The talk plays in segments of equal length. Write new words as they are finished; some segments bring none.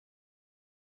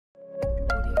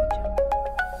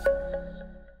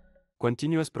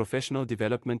Continuous professional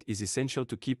development is essential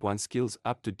to keep one's skills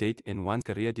up to date and one's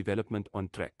career development on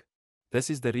track.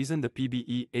 This is the reason the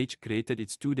PBEH created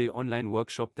its 2-day online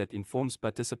workshop that informs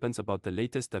participants about the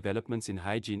latest developments in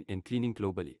hygiene and cleaning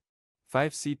globally.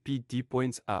 5 CPD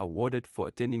points are awarded for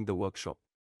attending the workshop.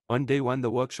 On day 1,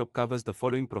 the workshop covers the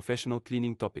following professional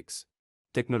cleaning topics: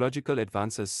 technological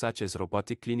advances such as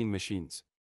robotic cleaning machines,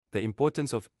 the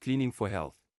importance of cleaning for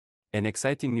health, an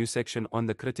exciting new section on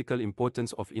the critical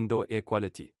importance of indoor air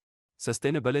quality,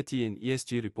 sustainability and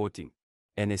ESG reporting,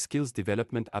 and a skills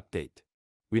development update.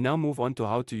 We now move on to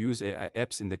how to use AI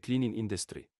apps in the cleaning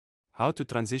industry. How to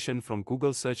transition from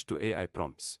Google search to AI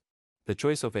prompts. The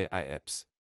choice of AI apps.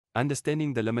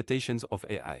 Understanding the limitations of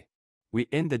AI. We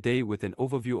end the day with an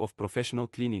overview of professional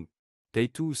cleaning. Day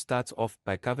 2 starts off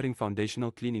by covering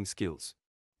foundational cleaning skills.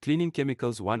 Cleaning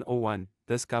Chemicals 101,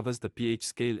 this covers the pH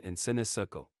scale and Sinus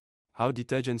circle. How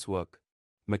detergents work.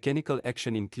 Mechanical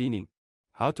action in cleaning.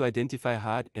 How to identify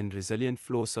hard and resilient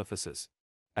floor surfaces.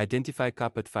 Identify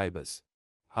carpet fibers.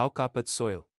 How carpet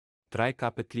soil. Dry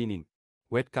carpet cleaning.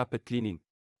 Wet carpet cleaning.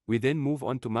 We then move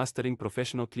on to mastering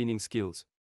professional cleaning skills.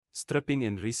 Stripping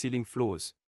and resealing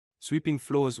floors. Sweeping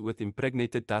floors with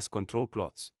impregnated dust control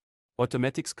cloths.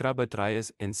 Automatic scrubber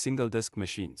dryers and single disc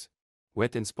machines.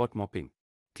 Wet and spot mopping.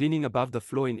 Cleaning above the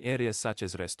floor in areas such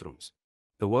as restrooms.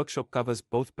 The workshop covers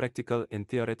both practical and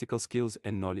theoretical skills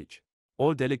and knowledge.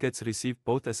 All delegates receive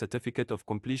both a certificate of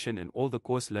completion and all the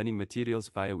course learning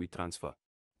materials via WeTransfer.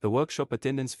 The workshop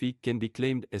attendance fee can be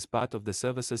claimed as part of the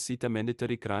Services CETA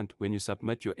mandatory grant when you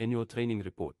submit your annual training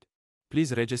report.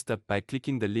 Please register by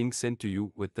clicking the link sent to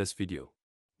you with this video.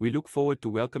 We look forward to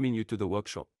welcoming you to the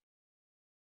workshop.